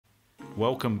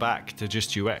Welcome back to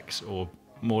Just UX, or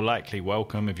more likely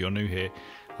welcome if you're new here.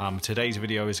 Today's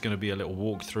video is going to be a little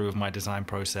walkthrough of my design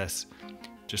process,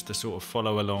 just to sort of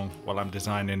follow along while I'm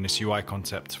designing this UI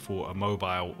concept for a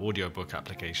mobile audiobook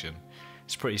application.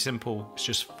 It's pretty simple. It's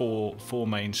just four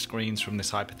main screens from this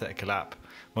hypothetical app,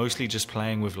 mostly just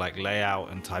playing with like layout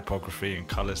and typography and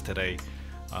colors today.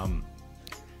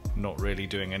 Not really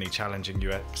doing any challenging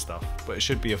UX stuff, but it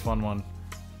should be a fun one.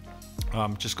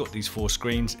 Just got these four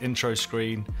screens: intro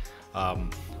screen,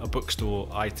 a bookstore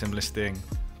item listing,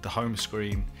 the home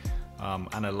screen,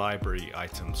 and a library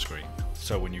item screen.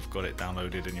 So when you've got it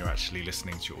downloaded and you're actually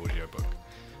listening to your audiobook.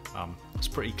 It's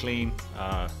pretty clean,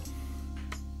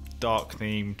 dark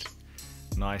themed,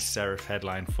 nice serif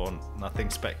headline font, nothing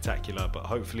spectacular, but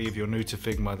hopefully if you're new to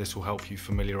Figma, this will help you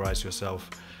familiarize yourself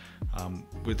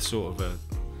with sort of a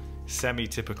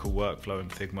semi-typical workflow in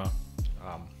Figma.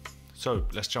 So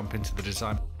let's jump into the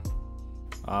design.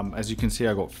 As you can see,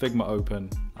 I got Figma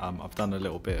open. I've done a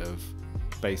little bit of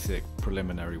basic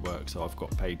preliminary work, so I've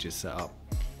got pages set up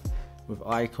with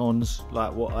icons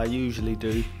like what I usually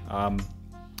do, and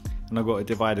I've got it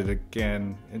divided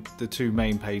again. The two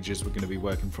main pages we're going to be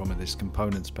working from are this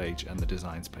components page and the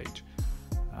designs page.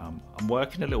 I'm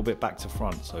working a little bit back to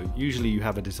front, so usually you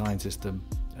have a design system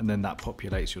and then that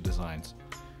populates your designs.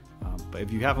 But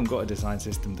if you haven't got a design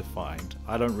system defined,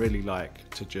 I don't really like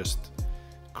to just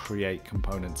create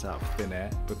components out of thin air,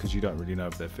 because you don't really know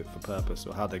if they're fit for purpose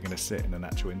or how they're going to sit in an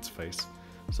actual interface.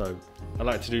 So I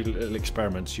like to do little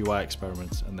experiments, UI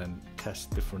experiments, and then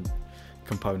test different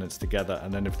components together,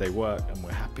 and then if they work and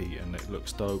we're happy and it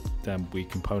looks dope, then we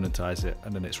componentize it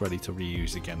and then it's ready to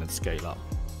reuse again and scale up.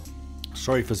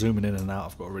 Sorry for zooming in and out,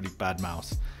 I've got a really bad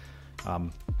mouse.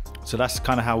 So that's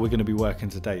kind of how we're going to be working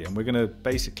today, and we're going to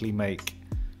basically make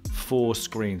four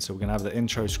screens. So we're going to have the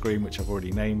intro screen, which I've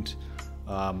already named.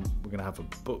 We're going to have a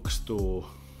bookstore.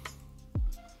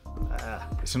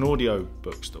 It's an audio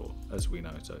bookstore, as we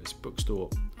know, so it's bookstore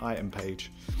item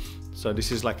page. So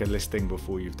this is like a listing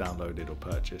before you've downloaded or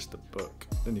purchased a book.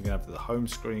 Then you're going to have the home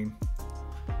screen,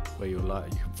 where you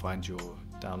can find your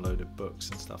downloaded books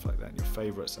and stuff like that, and your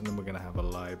favorites. And then we're going to have a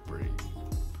library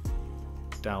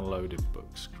downloaded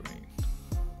book screen.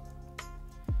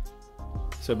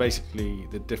 So basically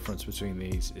the difference between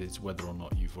these is whether or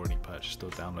not you've already purchased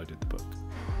or downloaded the book.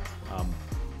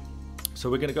 So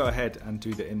we're going to go ahead and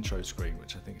do the intro screen,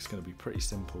 which I think is going to be pretty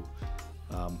simple,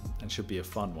 and should be a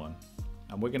fun one.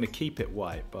 And we're going to keep it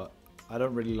white, but I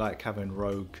don't really like having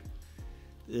rogue,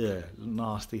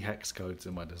 nasty hex codes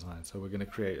in my design. So we're going to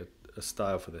create a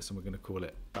style for this, and we're going to call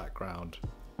it background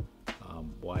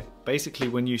white. Basically,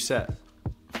 when you set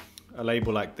a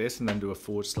label like this and then do a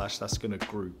 /, that's going to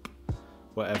group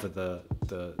whatever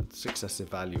the successive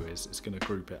value is. It's going to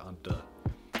group it under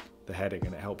the heading,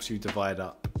 and it helps you divide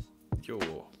up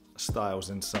your styles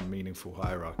in some meaningful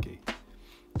hierarchy.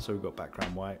 So we've got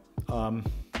background white, and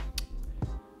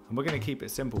we're going to keep it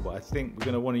simple, but I think we're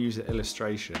going to want to use an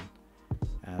illustration,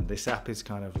 and this app is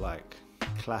kind of like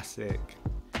classic.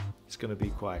 It's going to be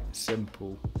quite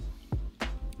simple.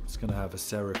 It's going to have a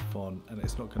serif font, and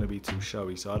it's not going to be too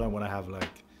showy, so I don't want to have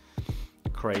like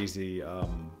crazy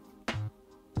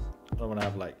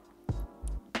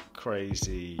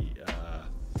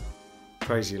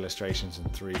crazy illustrations and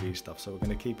 3D stuff. So we're going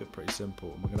to keep it pretty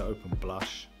simple, and we're going to open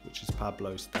Blush, which is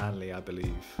Pablo Stanley, I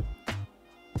believe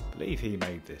he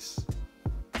made this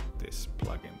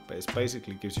plugin, but it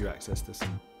basically gives you access to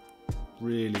some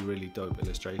really dope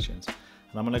illustrations.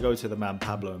 And I'm going to go to the man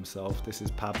Pablo himself. This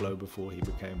is Pablo before he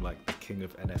became like the king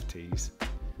of NFTs.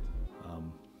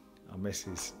 I miss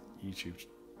his YouTube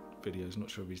videos, not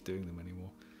sure if he's doing them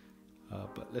anymore.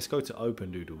 But let's go to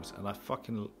Open Doodles, and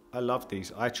I love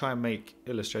these. I try and make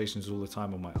illustrations all the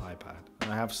time on my iPad,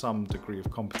 and I have some degree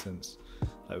of competence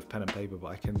like with pen and paper, but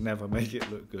I can never make it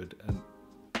look good. And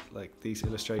like these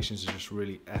illustrations are just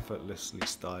really effortlessly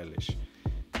stylish.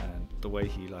 The way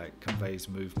he like conveys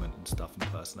movement and stuff and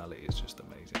personality is just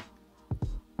amazing.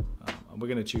 And we're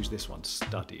going to choose this one,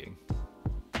 Studying.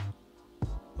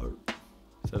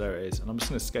 So there it is, and I'm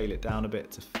just going to scale it down a bit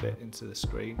to fit into the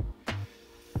screen.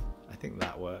 I think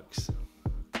that works.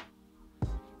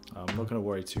 I'm not going to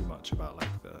worry too much about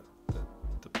like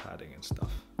the padding and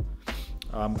stuff.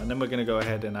 And then we're going to go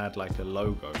ahead and add like a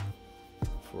logo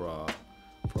for our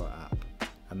app,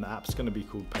 and the app's going to be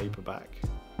called Paperback.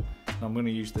 I'm going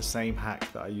to use the same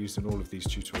hack that I used in all of these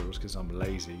tutorials, because I'm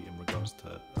lazy in regards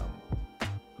to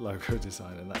logo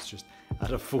design, and that's just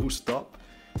add a full stop.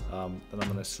 Then I'm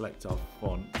going to select our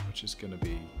font, which is going to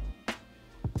be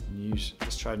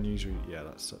let's try Newsreader. Yeah,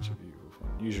 that's such a beautiful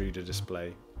font. Newsreader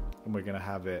display, and we're going to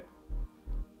have it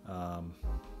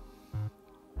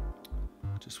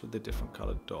just with the different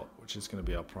colored dot, which is going to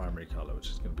be our primary color, which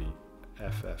is going to be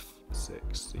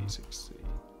FF6C6C.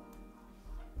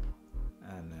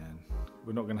 And then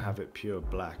we're not going to have it pure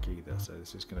black either, so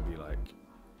this is going to be like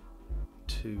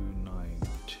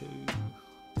 292,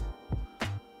 I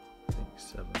think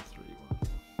 731.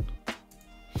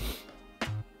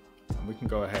 And we can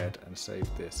go ahead and save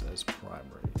this as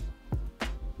primary.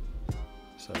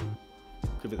 So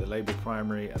give it the label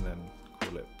primary and then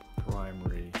call it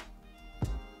primary.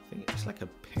 I think it's like a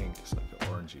pink, it's like an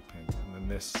orangey pink. And then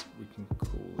this, we can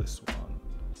call this one,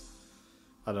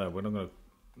 I don't know, we're not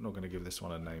going to give this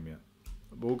one a name yet.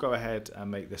 But we'll go ahead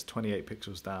and make this 28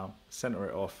 pixels down, center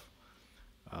it off.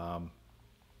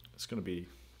 It's going to be,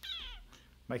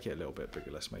 make it a little bit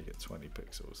bigger, let's make it 20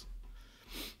 pixels.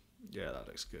 Yeah, that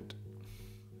looks good.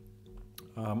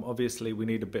 Obviously we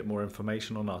need a bit more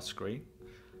information on our screen.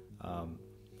 So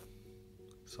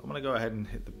I'm going to go ahead and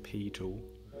hit the P tool.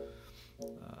 I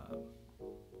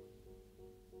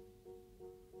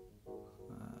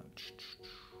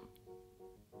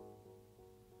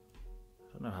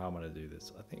don't know how I'm going to do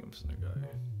this. I think I'm just going to go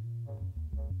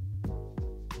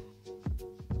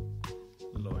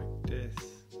like this.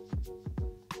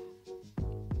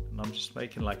 And I'm just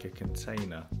making like a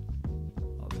container.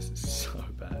 Oh, this is so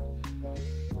bad.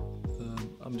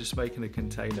 I'm just making a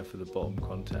container for the bottom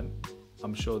content.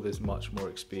 I'm sure there's much more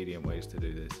expedient ways to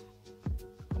do this.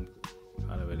 I'm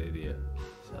kind of an idiot,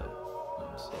 so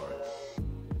I'm sorry.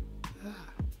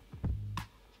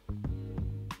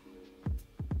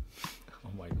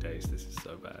 Oh my days, this is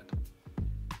so bad.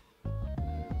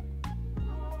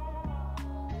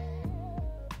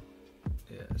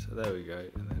 Yeah, so there we go.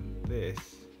 And then this,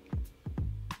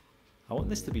 I want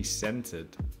this to be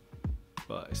centered,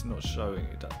 but it's not showing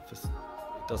it.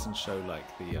 It doesn't show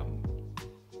like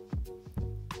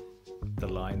the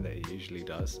line that it usually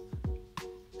does.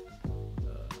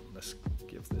 Let's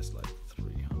give this like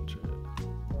 300.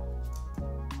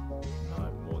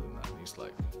 No, more than that. It needs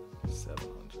like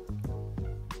 700.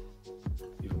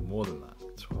 Even more than that.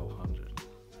 1200.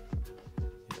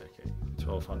 Yeah, okay.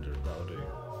 1200. That'll do.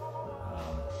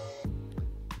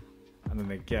 And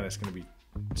then again, it's going to be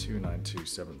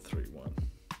 292731.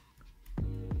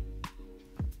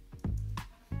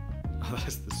 Oh,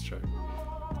 that's the stroke.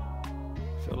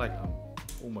 I feel like I'm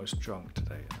almost drunk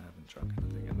today and I haven't drunk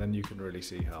anything. And then you can really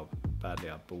see how badly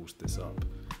I ballsed this up.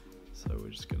 So we're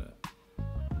just going to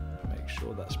make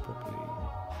sure that's properly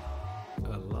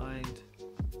aligned.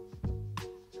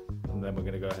 And then we're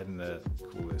going to go ahead and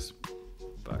call this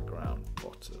background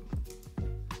bottom.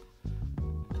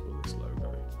 Call this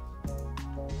logo.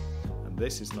 And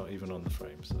this is not even on the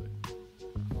frame, so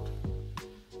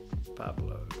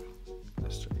Pablo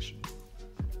illustration.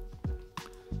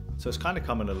 So it's kind of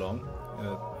coming along in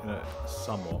a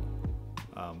somewhat.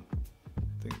 I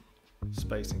think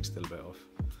spacing's still a bit off.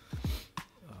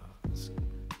 Let's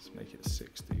make it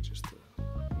 60, just to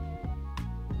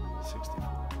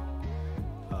 64.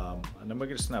 And then we're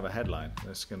just gonna have a headline.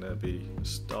 That's gonna be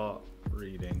 "Start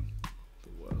reading the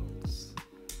world's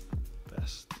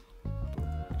best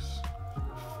books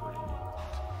for free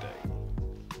today."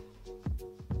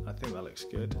 I think that looks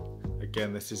good.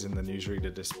 Again, this is in the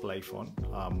newsreader display font.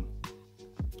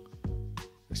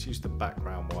 Let's use the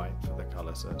background white for the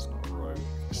color so it's not a rogue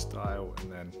style,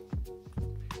 and then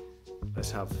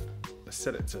let's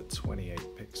set it to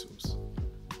 28 pixels,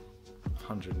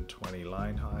 120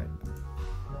 line height.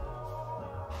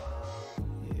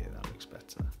 Yeah, that looks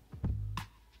better.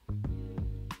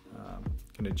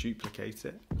 Gonna duplicate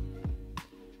it,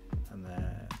 and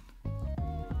then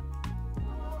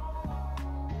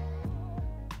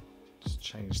just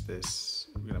change this.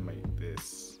 We're gonna make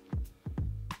this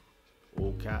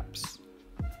all caps,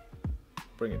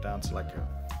 bring it down to like a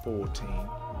 14,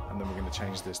 and then we're going to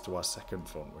change this to our second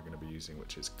font we're going to be using,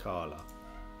 which is Carla.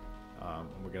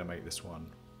 And we're going to make this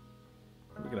one,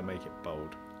 we're going to make it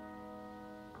bold,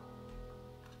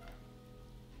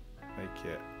 make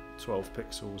it 12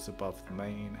 pixels above the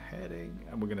main heading,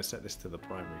 and we're going to set this to the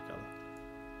primary color.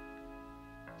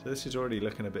 So this is already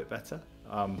looking a bit better,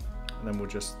 and then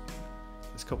let's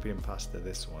copy and paste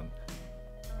this one,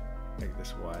 make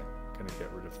this white. Going to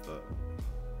get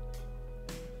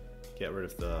rid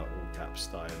of the all cap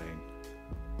styling,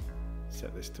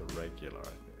 set this to regular.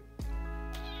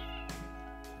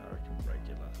 I reckon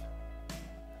regular,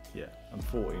 yeah, and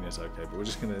 14 is okay, but we're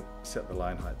just going to set the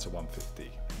line height to 150.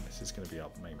 This is going to be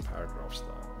our main paragraph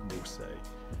style, and we'll say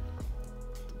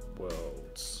the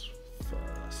world's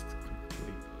first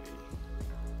completely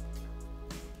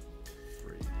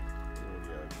free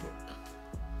audio book.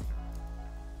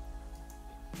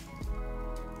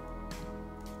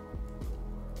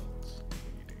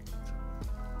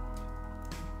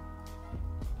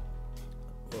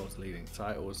 leading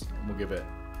titles, and we'll give it,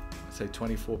 say,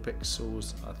 24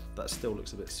 pixels. That still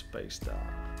looks a bit spaced out.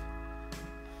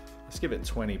 Let's give it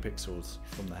 20 pixels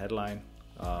from the headline.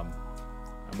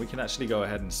 And we can actually go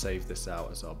ahead and save this out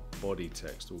as our body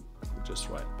text. We'll just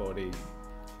write body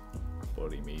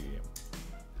medium.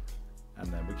 And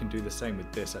then we can do the same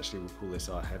with this. Actually, we'll call this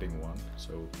our heading 1.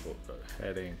 So we'll go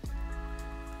heading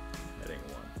 1.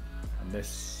 And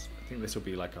this, I think this will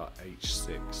be like our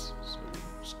H6. So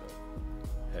we'll just go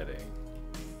heading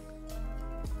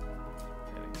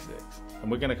 6.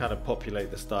 And we're going to kind of populate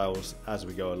the styles as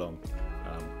we go along.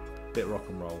 Bit rock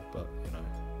and roll, but you know,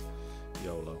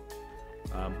 YOLO.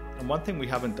 And one thing we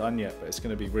haven't done yet, but it's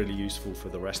going to be really useful for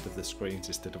the rest of the screens,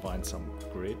 is to define some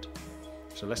grid.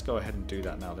 So let's go ahead and do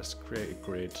that now. Let's create a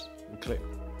grid. We'll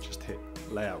just hit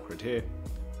layout grid here.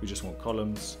 We just want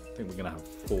columns. I think we're going to have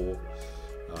 4.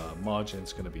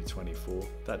 Margin's going to be 24.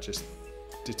 That just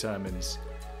determines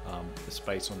the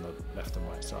space on the left and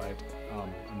right side.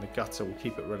 And the gutter, we'll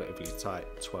keep it relatively tight,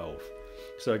 12.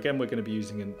 So again, we're going to be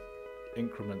using in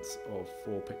increments of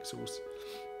 4 pixels.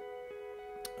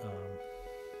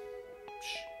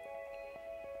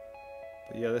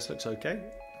 But yeah, this looks okay.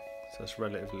 So it's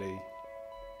relatively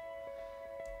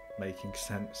making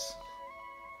sense.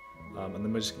 And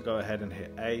then we're just going to go ahead and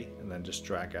hit A and then just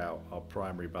drag out our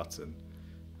primary button.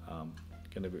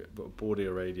 Going to be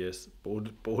border radius of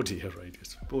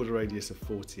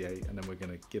 48, and then we're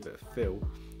going to give it a fill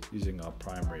using our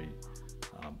primary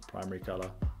color.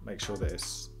 Make sure that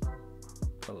it's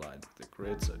aligned with the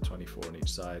grid, so 24 on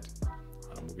each side.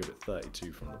 We'll give it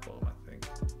 32 from the bottom, I think.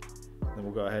 Then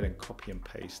we'll go ahead and copy and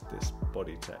paste this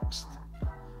body text,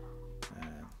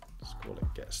 and let's call it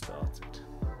get started.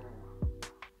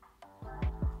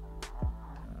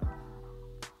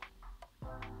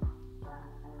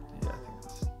 Yeah, I think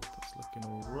that's looking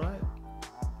all right.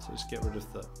 So just get rid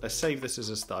of the, let's save this as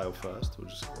a style first. We'll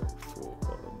just go 4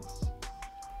 columns,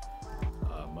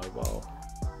 mobile.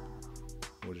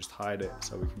 We'll just hide it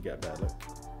so we can get a better look.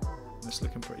 It's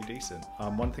looking pretty decent.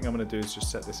 One thing I'm going to do is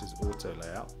just set this as auto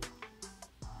layout.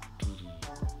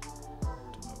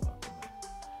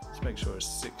 Let's make sure it's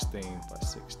 16 by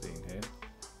 16 here.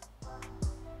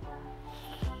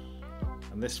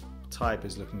 And this type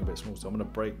is looking a bit small, so I'm going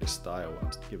to break this style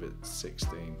and give it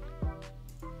 16.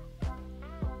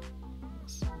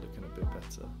 That's looking a bit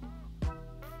better.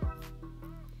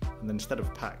 And then instead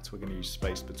of packed, we're going to use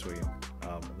space between.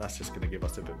 That's just going to give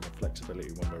us a bit more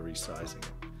flexibility when we're resizing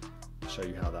it. I'll show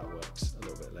you how that works a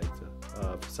little bit later.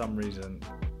 For some reason,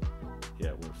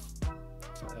 yeah,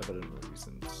 for evident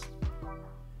reasons,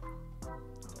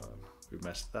 we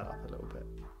messed that up a little bit.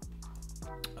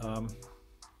 I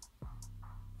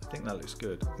think that looks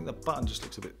good. I think the button just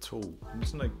looks a bit tall. I'm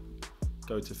just going to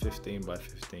go to 15 by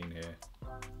 15 here.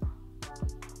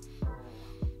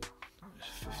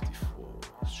 54.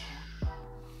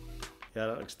 Yeah,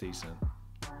 that looks decent.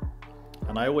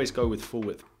 And I always go with full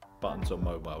width buttons on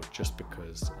mobile just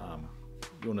because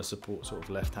you want to support sort of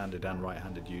left-handed and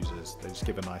right-handed users. They just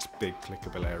give a nice big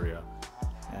clickable area,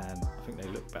 and I think they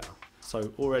look better.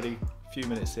 So already a few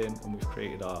minutes in and we've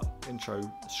created our intro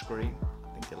screen.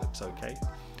 I think it looks okay.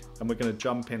 And we're going to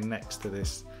jump in next to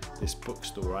this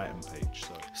bookstore item page.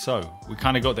 So we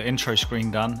kind of got the intro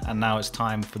screen done, and now it's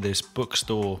time for this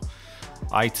bookstore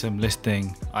item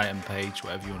listing, item page,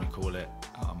 whatever you want to call it.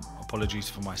 Apologies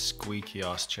for my squeaky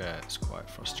ass chair, it's quite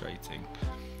frustrating.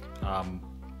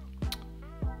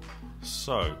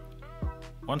 So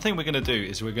one thing we're going to do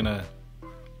is we're going to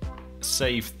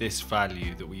save this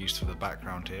value that we used for the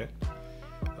background here,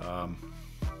 and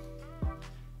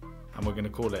we're going to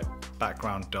call it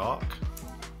background dark,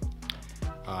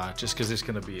 just because it's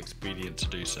going to be expedient to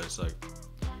do so. So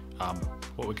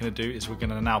what we're going to do is we're going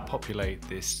to now populate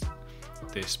this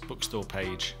bookstore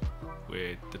page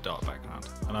with the dark background,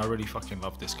 and I really fucking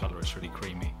love this color. It's really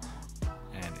creamy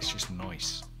and it's just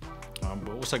nice.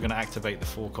 We're also going to activate the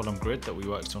 4-column grid that we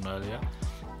worked on earlier.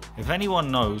 If anyone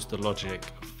knows the logic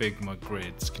of Figma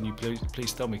grids, can you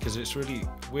please tell me, because it's really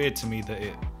weird to me that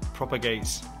it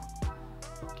propagates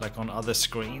like on other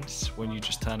screens when you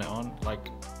just turn it on. Like,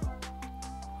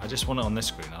 I just want it on this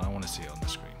screen, I don't want to see it on the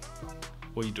screen.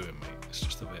 What are you doing, mate? It's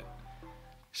just a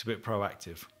bit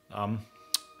proactive.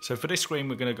 So for this screen,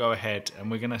 we're going to go ahead and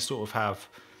we're going to sort of have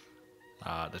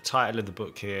the title of the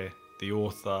book here, the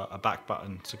author, a back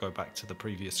button to go back to the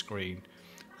previous screen,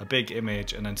 a big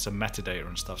image, and then some metadata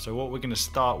and stuff. So what we're going to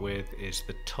start with is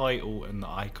the title and the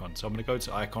icon. So I'm going to go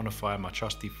to Iconify, my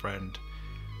trusty friend,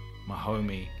 my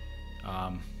homie,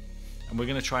 and we're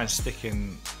going to try and stick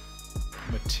in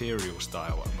material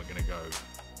style, and we're going to go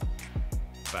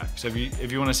back. So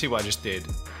if you want to see what I just did,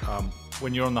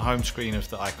 when you're on the home screen of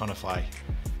the Iconify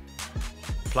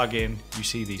plugin, you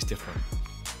see these different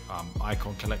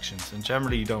icon collections, and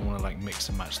generally you don't want to like mix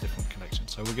and match different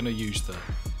collections. So we're going to use the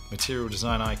material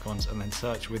design icons and then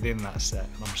search within that set,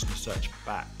 and I'm just going to search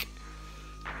back.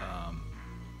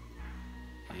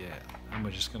 Yeah, and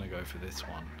we're just going to go for this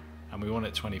one, and we want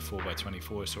it 24 by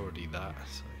 24. It's already that,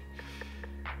 so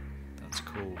that's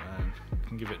cool, and we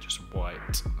can give it just white.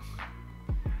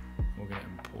 We're going to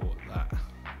import that.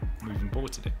 We've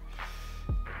imported it,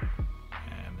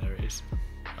 and there it is.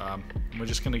 We're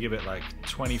just going to give it like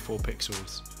 24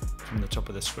 pixels from the top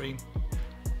of the screen,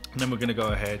 and then we're going to go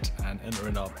ahead and enter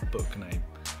in our book name,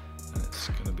 and it's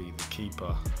going to be The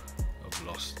Keeper of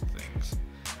Lost Things.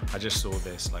 I just saw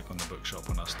this like on the bookshop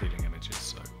when I was stealing images,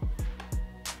 so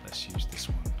let's use this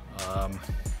one.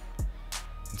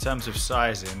 In terms of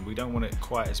sizing, we don't want it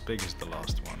quite as big as the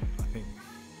last one. I think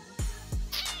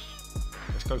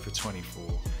let's go for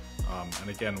 24. And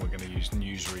again, we're going to use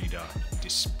newsreader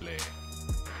display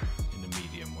in the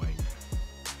medium weight.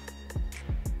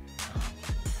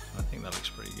 I think that looks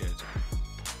pretty good.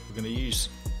 We're going to use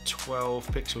 12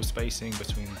 pixel spacing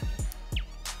between,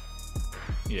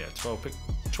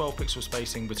 12 pixel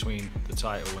spacing between the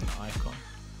title and the icon.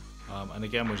 And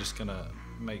again, we're just going to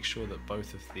make sure that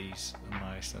both of these are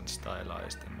nice and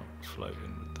stylized and not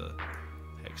floating with the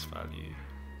hex value.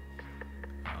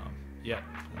 Yeah,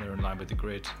 and they're in line with the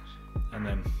grid. And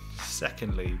then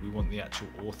secondly, we want the actual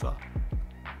author.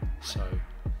 So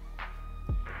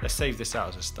let's save this out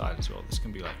as a style as well. This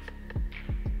can be like,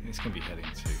 it's going to be heading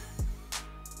 2.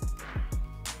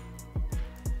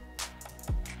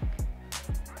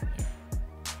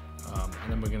 Yeah.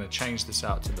 And then we're going to change this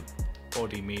out to the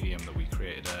body medium that we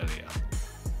created earlier.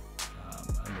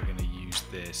 And we're going to use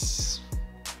this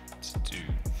to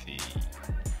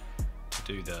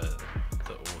do the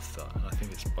author, and I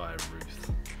think it's by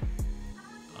Ruth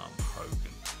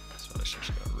Hogan. So let's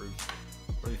just go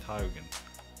Ruth Hogan.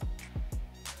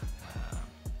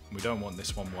 We don't want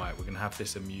this one white. We're going to have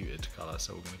this a muted color,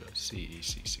 so we're going to go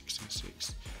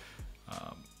CEC626.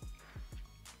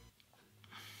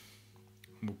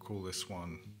 We'll call this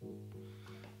one,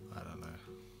 I don't know,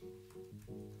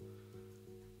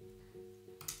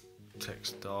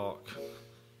 text dark.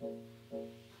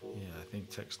 Yeah, I think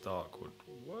text dark would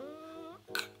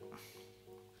work.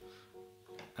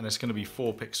 And it's going to be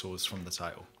 4 pixels from the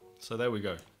title. So there we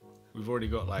go. We've already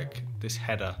got like this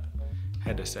header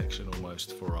section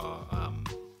almost for our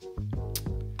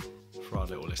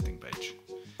little listing page.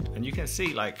 And you can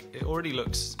see like it already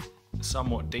looks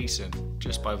somewhat decent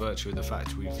just by virtue of the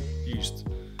fact we've used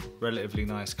relatively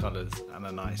nice colors and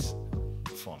a nice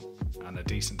font and a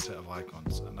decent set of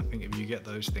icons. And I think if you get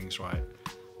those things right,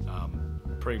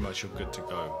 pretty much you're good to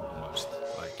go almost.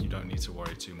 Like you don't need to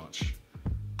worry too much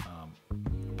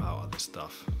about other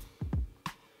stuff.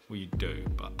 Well, you do,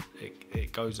 but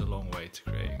it goes a long way to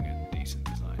creating a decent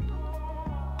design.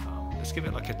 Let's give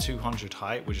it like a 200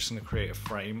 height. We're just going to create a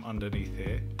frame underneath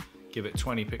here. Give it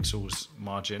 20 pixels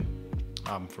margin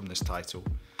from this title.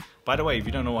 By the way, if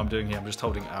you don't know what I'm doing here, I'm just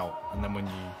holding it out, and then when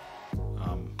you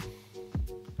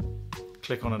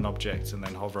click on an object and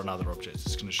then hover another object,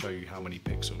 it's going to show you how many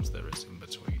pixels there is in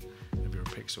between. If you're a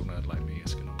pixel nerd like me,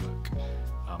 it's going to work.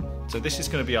 So this is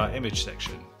going to be our image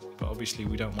section, but obviously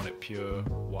we don't want it pure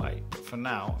white. But for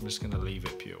now, I'm just going to leave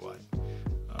it pure white.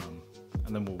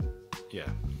 And then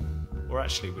or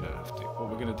actually we don't have to. What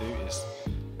we're going to do is,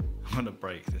 I'm going to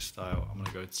break this style. I'm going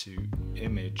to go to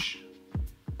image,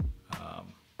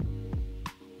 and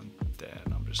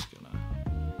then I'm just going to,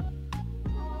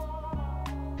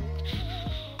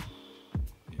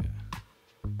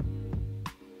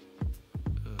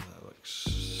 that looks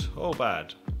so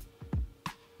bad.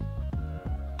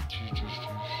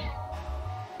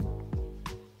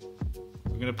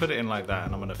 I'm going to put it in like that,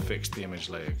 and I'm going to fix the image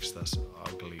layer because that's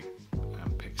ugly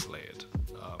and pixelated.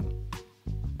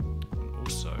 And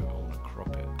also, I want to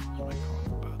crop it, and I can't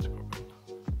remember how to crop it.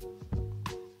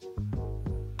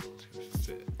 It's going to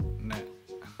fit net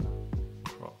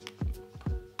crop.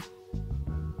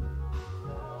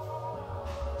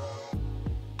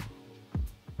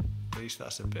 At least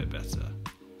that's a bit better.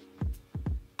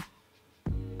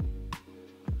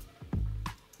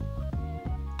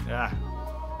 Yeah.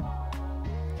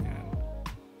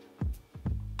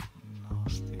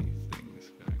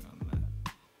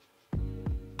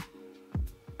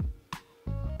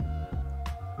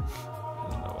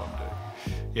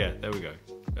 Yeah, there we go.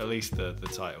 At least the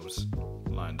titles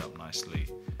lined up nicely.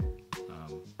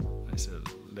 It's a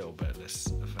little bit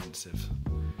less offensive.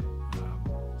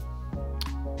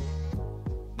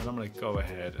 Then I'm going to go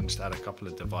ahead and just add a couple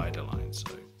of divider lines.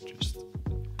 So just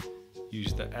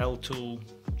use the L tool,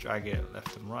 drag it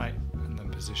left and right, and then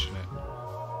position it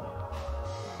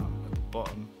at the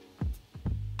bottom.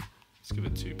 Let's give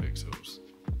it 2 pixels.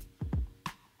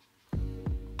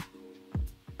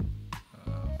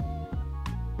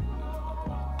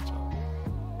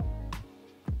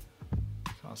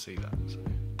 Can't see that. So.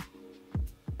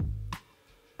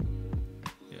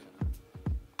 Yeah.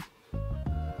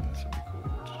 This will be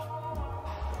called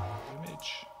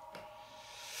image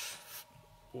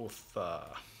author.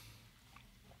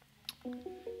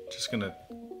 Just gonna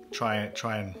try and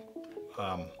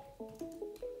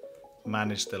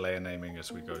manage the layer naming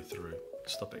as we go through.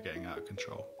 Stop it getting out of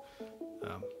control.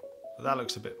 But that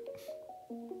looks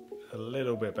a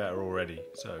little bit better already.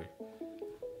 So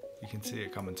you can see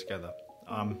it coming together.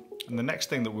 And the next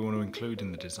thing that we want to include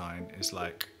in the design is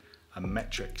like a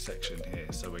metric section here.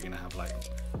 So we're going to have like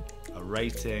a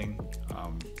rating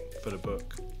for the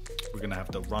book. We're going to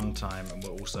have the runtime, and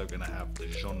we're also going to have the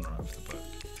genre of the book.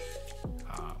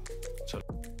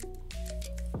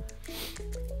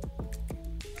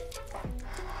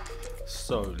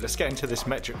 So let's get into this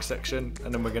metric section,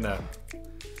 and then we're going to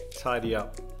tidy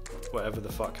up whatever the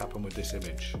fuck happened with this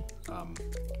image.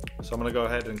 So I'm going to go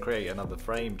ahead and create another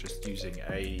frame just using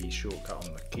a shortcut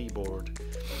on the keyboard,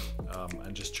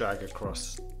 and just drag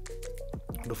across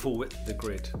the full width of the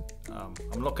grid.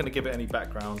 I'm not going to give it any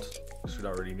background because we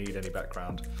don't really need any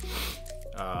background.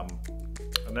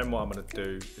 And then what I'm going to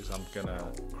do is I'm going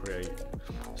to create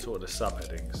sort of the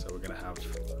subheadings. So we're going to have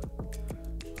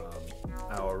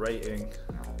our rating.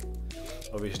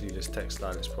 Obviously this text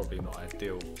style is probably not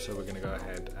ideal, so we're going to go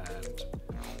ahead and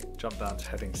jump down to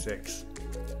heading 6.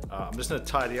 I'm just going to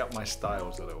tidy up my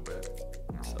styles a little bit.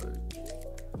 So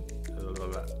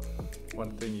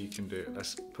one thing you can do,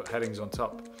 let's put headings on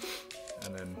top,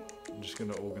 and then I'm just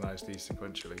going to organize these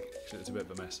sequentially because it's a bit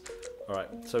of a mess.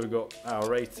 Alright, so we've got our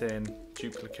rating,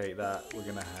 duplicate that. We're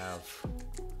going to have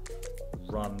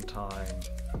runtime,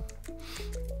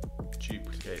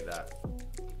 duplicate that.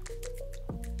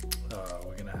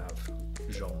 We're going to have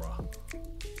genre.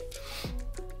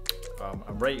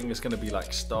 And rating is going to be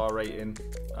like star rating.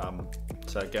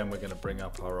 So again, we're going to bring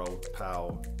up our old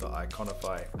pal, the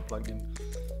Iconify plugin.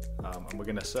 And we're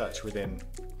going to search within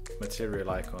material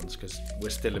icons because we're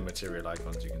still in material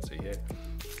icons, you can see here.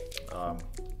 And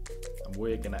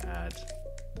we're going to add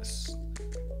this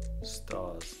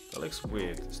stars. That looks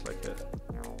weird. It's like they're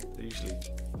usually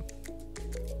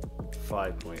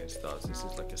 5-pointed stars. This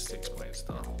is like a 6-pointed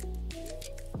star,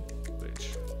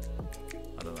 which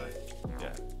I don't know.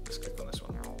 Yeah, let's click on this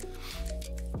one.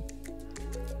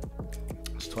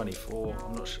 It's 24.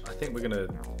 I'm not sure. I think we're going to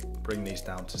bring these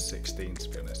down to 16 to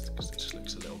be honest, because it just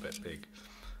looks a little bit big.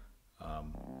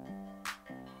 I'm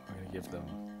going to give them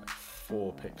like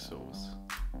 4 pixels.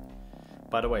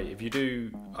 By the way, if you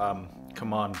do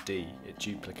Command D, it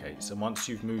duplicates, and once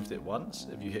you've moved it once,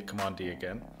 if you hit Command D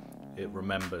again, it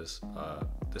remembers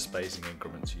the spacing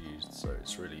increments you used, so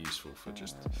it's really useful for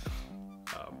just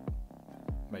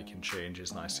making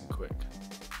changes nice and quick.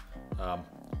 And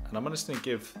I'm just going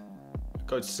to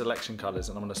go to selection colors,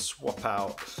 and I'm going to swap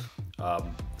out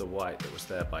the white that was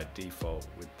there by default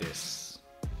with this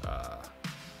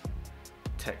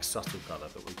text subtle color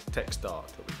text dark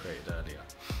that we created earlier.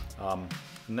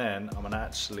 And then I'm going to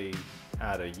actually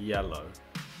add a yellow.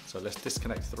 So let's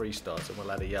disconnect 3 stars, and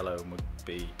we'll add a yellow, and would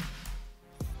be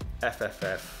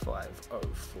FFF504.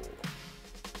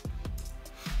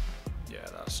 Yeah,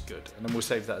 that's good. And then we'll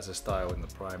save that as a style in the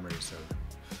primary. So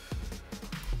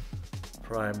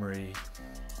primary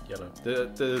yellow.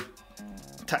 The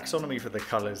taxonomy for the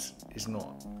colors is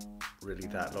not really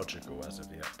that logical as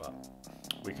of yet, but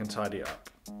we can tidy it up.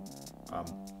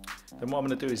 Then what I'm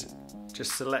going to do is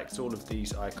just select all of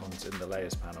these icons in the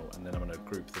layers panel, and then I'm going to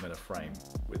group them in a frame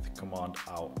with Command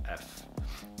Alt F,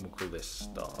 and we'll call this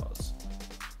stars.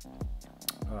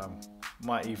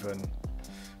 Might even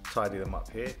tidy them up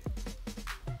here,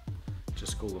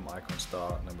 just call them icon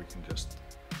star, and then we can just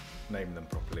name them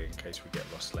properly in case we get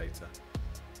lost later.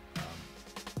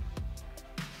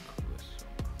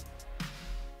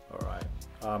 Alright,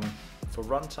 for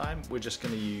runtime we're just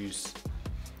going to use,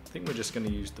 I think we're just going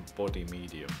to use the body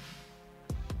medium.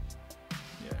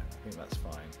 Yeah, I think that's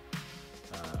fine.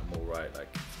 We'll write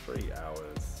like 3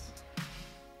 hours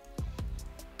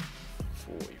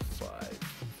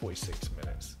 46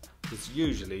 minutes. Because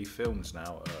usually films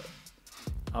now are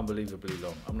unbelievably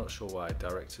long. I'm not sure why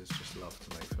directors just love to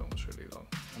make films really long.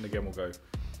 And again, we'll go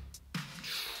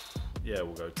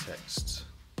text.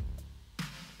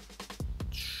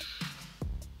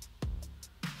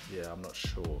 Yeah, I'm not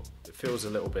sure. It feels a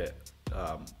little bit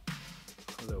off,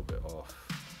 a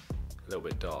little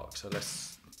bit dark. So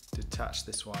let's detach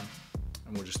this one,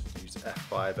 and we'll just use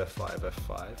F5, F5,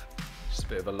 F5. Just a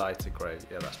bit of a lighter grey.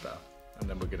 Yeah, that's better. And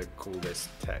then we're going to call this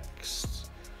text.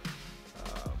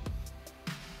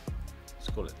 Let's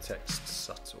call it text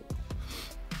subtle.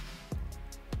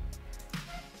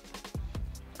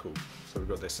 Cool. So we've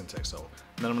got this in text subtle.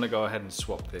 And then I'm going to go ahead and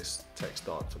swap this text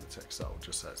dark for the text subtle,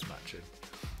 just so it's matching.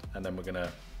 And then we're going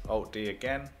to Alt D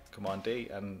again, Command D,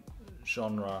 and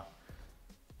genre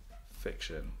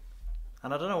fiction.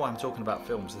 And I don't know why I'm talking about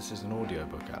films. This is an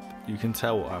audiobook app. You can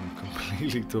tell I'm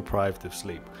completely deprived of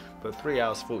sleep. But 3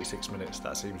 hours, 46 minutes,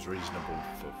 that seems reasonable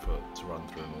to run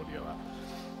through an audio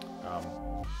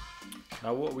app.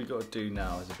 Now what we got to do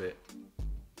now is a bit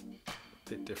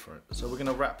different. So we're going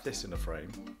to wrap this in a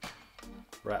frame,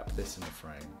 wrap this in a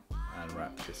frame, and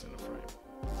wrap this in a frame.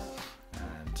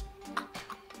 And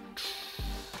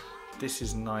this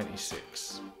is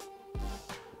 96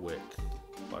 width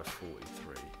by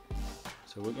 43.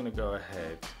 So we're going to go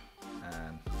ahead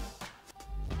and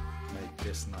make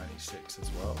this 96 as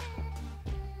well.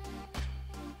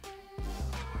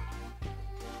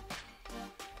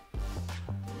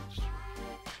 Just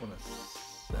want to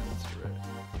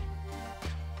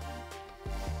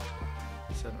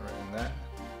center it in there.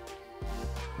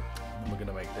 And we're going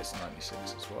to make this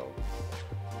 96 as well.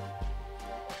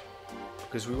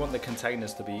 Because we want the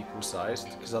containers to be equal sized,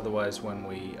 because otherwise when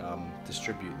we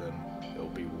distribute them, it'll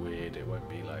be weird, it won't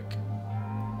be like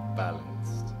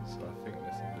balanced. So I think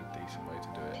this is a decent way to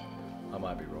do it. I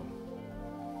might be wrong,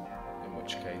 in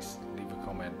which case leave a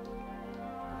comment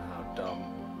on how dumb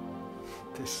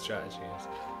this strategy is.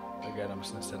 Again, I'm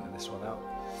just going to center this one out.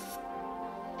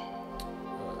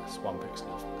 It's 1 pixel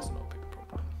off, but it's not a big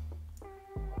problem.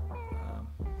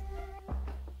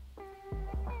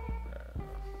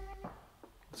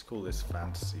 Let's call this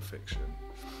fantasy fiction,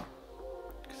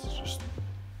 because it's just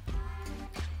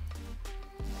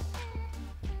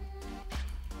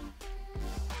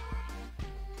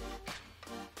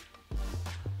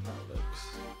that looks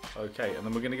okay. And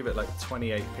then we're going to give it like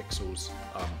 28 pixels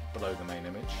below the main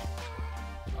image,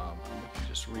 and we can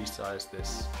just resize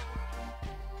this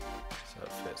so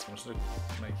it fits. I'm just going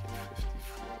to make it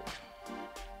 54.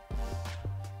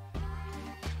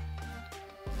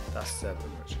 That's 7,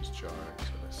 which is jarring,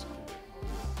 so let's give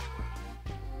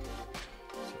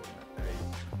it 8,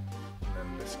 and then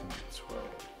this can be 12.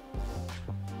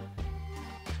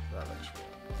 That looks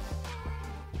wrong.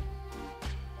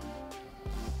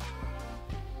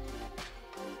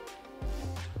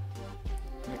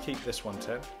 I'm going to keep this one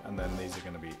 10, and then these are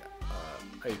going to be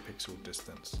 8 pixel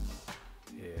distance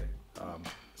here.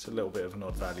 It's a little bit of an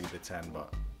odd value, the 10,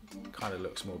 but kind of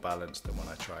looks more balanced than when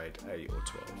I tried 8 or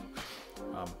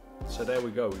 12. So there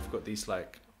we go, we've got these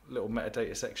like little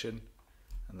metadata section,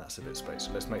 and that's a bit of space.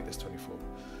 So let's make this 24.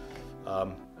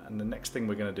 And the next thing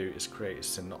we're going to do is create a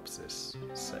synopsis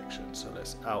section. So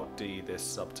let's Alt D this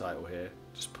subtitle here,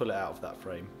 just pull it out of that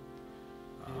frame,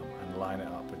 and line it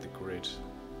up with the grid.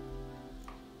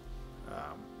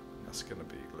 That's going to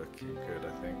be looking good,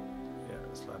 I think. Yeah,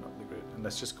 let's line up the grid, and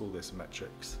let's just call this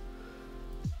metrics.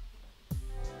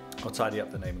 I'll tidy up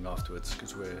the naming afterwards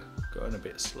because we're going a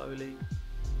bit slowly.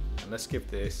 And let's give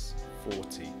this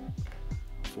 40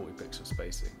 pixel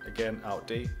spacing. Again, Alt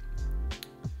D. I'm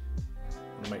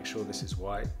going to make sure this is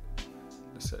white.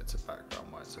 Let's set it to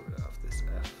background white so we don't have this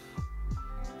F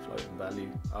floating value.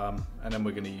 And then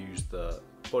we're going to use the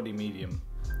body medium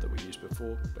that we used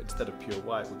before, but instead of pure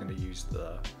white, we're going to use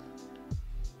the,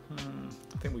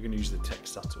 I think we're going to use the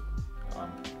text subtle.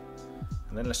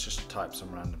 And then let's just type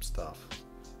some random stuff.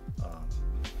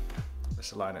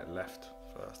 Let's align it left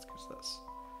first, because that's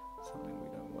something we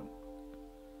don't want.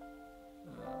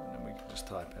 And then we can just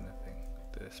type anything.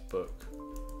 This book